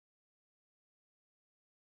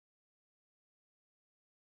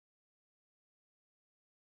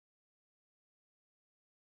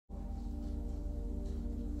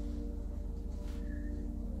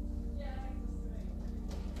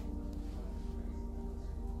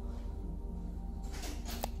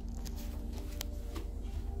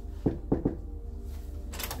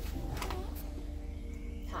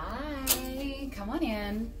on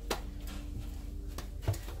in.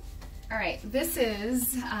 All right, this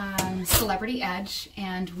is Celebrity Edge,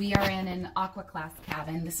 and we are in an Aqua Class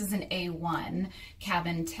cabin. This is an A1,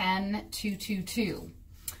 cabin 10222.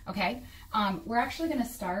 Okay, we're actually going to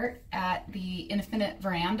start at the infinite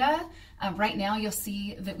veranda. Right now you'll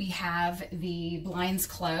see that we have the blinds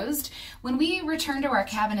closed. When we return to our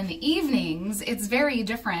cabin in the evenings, it's very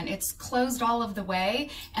different. It's closed all of the way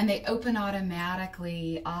and they open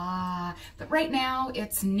automatically. But right now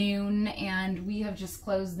it's noon and we have just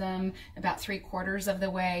closed them about 3/4 of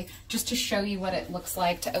the way just to show you what it looks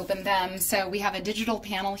like to open them. So we have a digital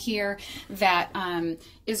panel here that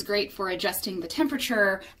is great for adjusting the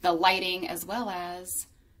temperature, the lighting, as well as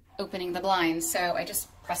opening the blinds. So I just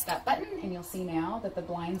press that button and you'll see now that the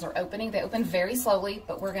blinds are opening. They open very slowly,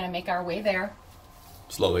 but we're going to make our way there.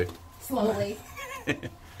 Slowly. Slowly.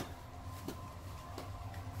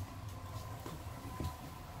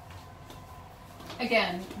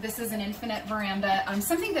 Again, this is an infinite veranda.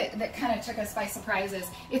 Something that kind of took us by surprise is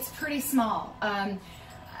it's pretty small.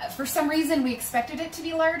 For some reason we expected it to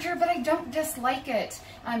be larger, but I don't dislike it.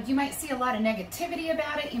 You might see a lot of negativity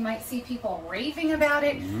about it. You might see people raving about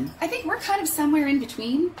it. I think we're kind of somewhere in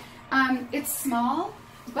between. It's small,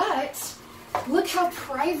 but look how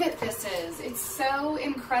private this is. It's so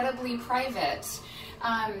incredibly private.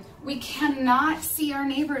 We cannot see our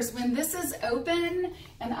neighbors. When this is open,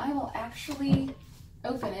 and I will actually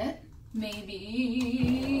open it,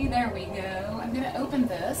 maybe, there we go. I'm gonna open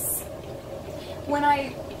this. When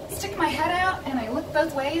I stick my head out and I look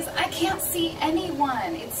both ways, I can't see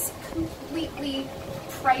anyone. It's completely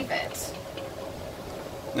private.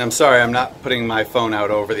 I'm sorry, I'm not putting my phone out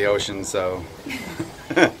over the ocean, so.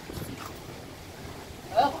 Oh,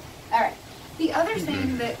 all right. The other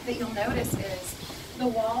thing that you'll notice is the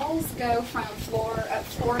walls go from floor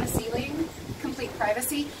to ceiling, complete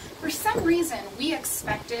privacy. For some reason, we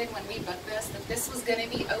expected when we booked this that this was going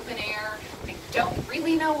to be open air. I don't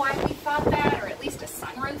really know why we thought that, or at least a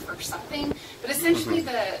sunroof or something. But essentially,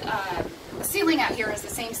 the ceiling out here is the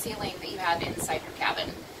same ceiling that you have inside your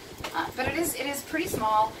cabin. But it is pretty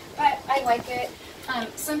small, but I like it.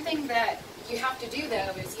 Something that you have to do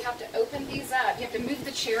though is you have to open these up. You have to move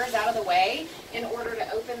the chairs out of the way in order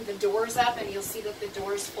to open the doors up, and you'll see that the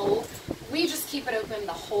doors fold. We just keep it open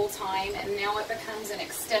the whole time, and now it becomes an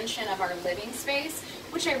extension of our living space,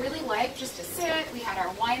 which I really like just to sit. We had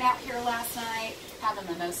our wine out here last night, have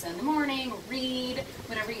a mimosa in the morning, read,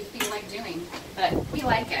 whatever you feel like doing. But we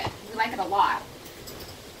like it. We like it a lot.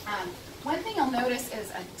 One thing you'll notice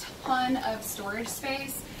is a ton of storage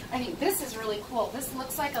space. I think this is really cool. This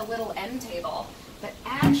looks like a little end table, but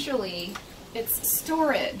actually it's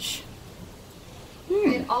storage.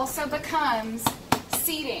 It also becomes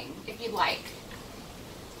seating if you'd like.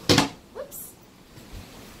 Whoops.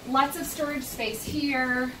 Lots of storage space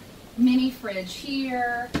here, mini fridge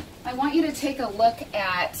here. I want you to take a look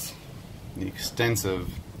at The extensive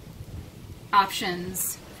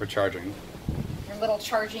options for charging. Your little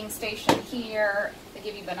charging station here. They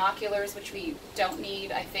give you binoculars, which we don't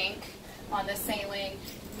need, I think, on this sailing.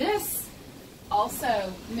 This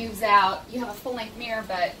also moves out. You have a full-length mirror,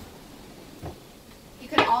 but you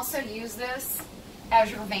can also use this as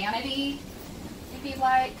your vanity, if you'd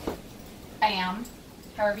like. Bam.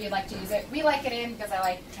 However you'd like to use it. We like it in because I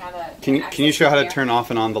like to have a... Can you show how to turn off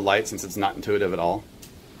and on the light, since it's not intuitive at all?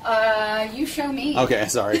 You show me. Okay,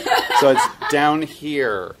 sorry. So it's down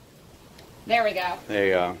here. There we go. There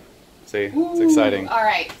you go. See, Ooh, it's exciting. All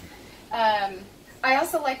right. I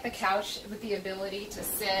also like the couch with the ability to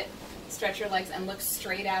sit, stretch your legs, and look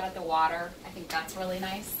straight out at the water. I think that's really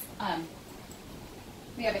nice.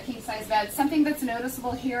 We have a king-size bed. Something that's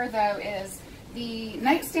noticeable here, though, is the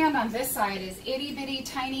nightstand on this side is itty-bitty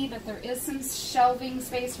tiny, but there is some shelving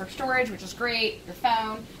space for storage, which is great. Your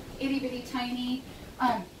phone, itty-bitty tiny.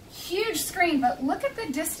 Huge screen, but look at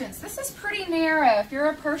the distance. This is pretty narrow. If you're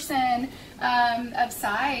a person of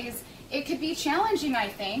size, it could be challenging, I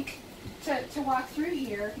think, to walk through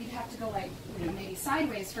here. You'd have to go like, maybe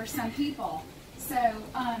sideways for some people. So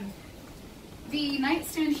the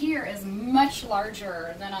nightstand here is much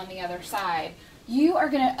larger than on the other side. You are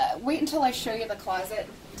going to wait until I show you the closet.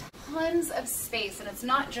 Tons of space, and it's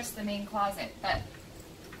not just the main closet, but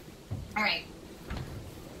all right.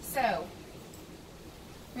 So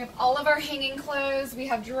we have all of our hanging clothes. We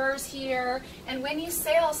have drawers here, and when you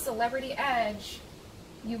sail Celebrity Edge,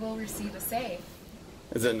 you will receive a safe.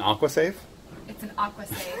 Is it an aqua safe? It's an aqua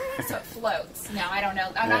safe, so it floats. No, I don't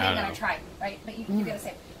know. I'm not even going to try, right? But you get a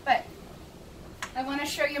safe. But I want to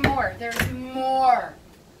show you more. There's more.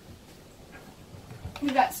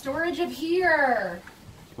 We've got storage up here.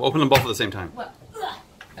 We'll open them both at the same time. Well,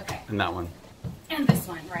 okay. And that one. and this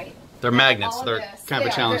one, right? They're magnets. All of They're this. kind of They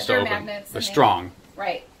a are. challenge to They're open. magnets, They're and strong.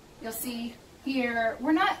 Right. You'll see here,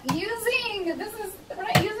 we're not using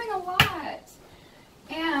a lot.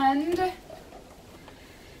 And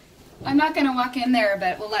I'm not going to walk in there,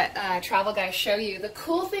 but we'll let Travel Guy show you. The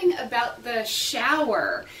cool thing about the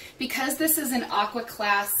shower, because this is an Aqua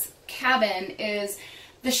Class cabin, is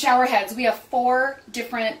the shower heads. We have 4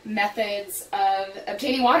 different methods of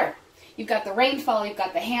obtaining water. You've got the rainfall, you've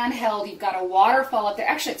got the handheld, you've got a waterfall up there.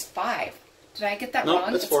 Actually, it's 5. Did I get that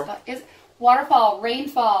wrong? No, it's 4. Waterfall,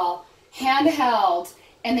 rainfall, handheld,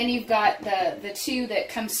 and then you've got the 2 that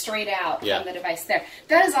come straight out from the device there.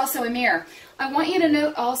 That is also a mirror. I want you to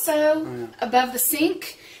note also above the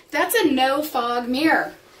sink, that's a no fog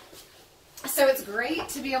mirror. So it's great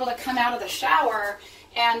to be able to come out of the shower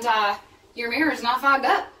and your mirror is not fogged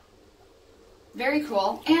up. Very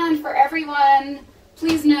cool. And for everyone,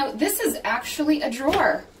 please note, this is actually a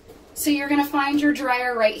drawer. So you're going to find your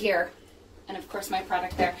dryer right here. And of course my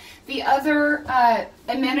product there. The other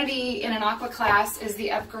amenity in an Aqua Class is the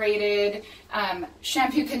upgraded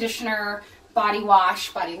shampoo, conditioner, body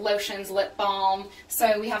wash, body lotions, lip balm.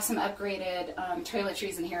 So we have some upgraded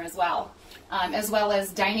toiletries in here as well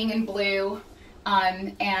as dining in blue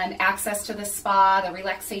and access to the spa, the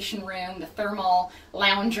relaxation room, the thermal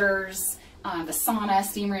loungers, the sauna,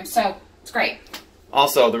 steam room. So it's great.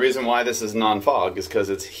 Also, the reason why this is non-fog is because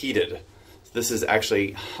it's heated. This is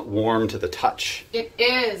actually warm to the touch. It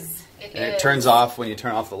is. It turns off when you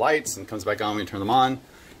turn off the lights and comes back on when you turn them on.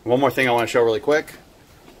 One more thing I want to show really quick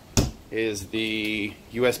is the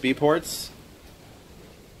USB ports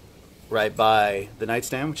right by the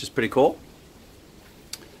nightstand, which is pretty cool.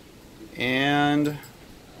 And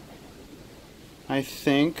I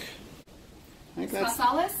think that's That's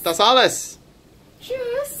all. That's alles.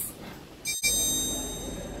 Tschüss.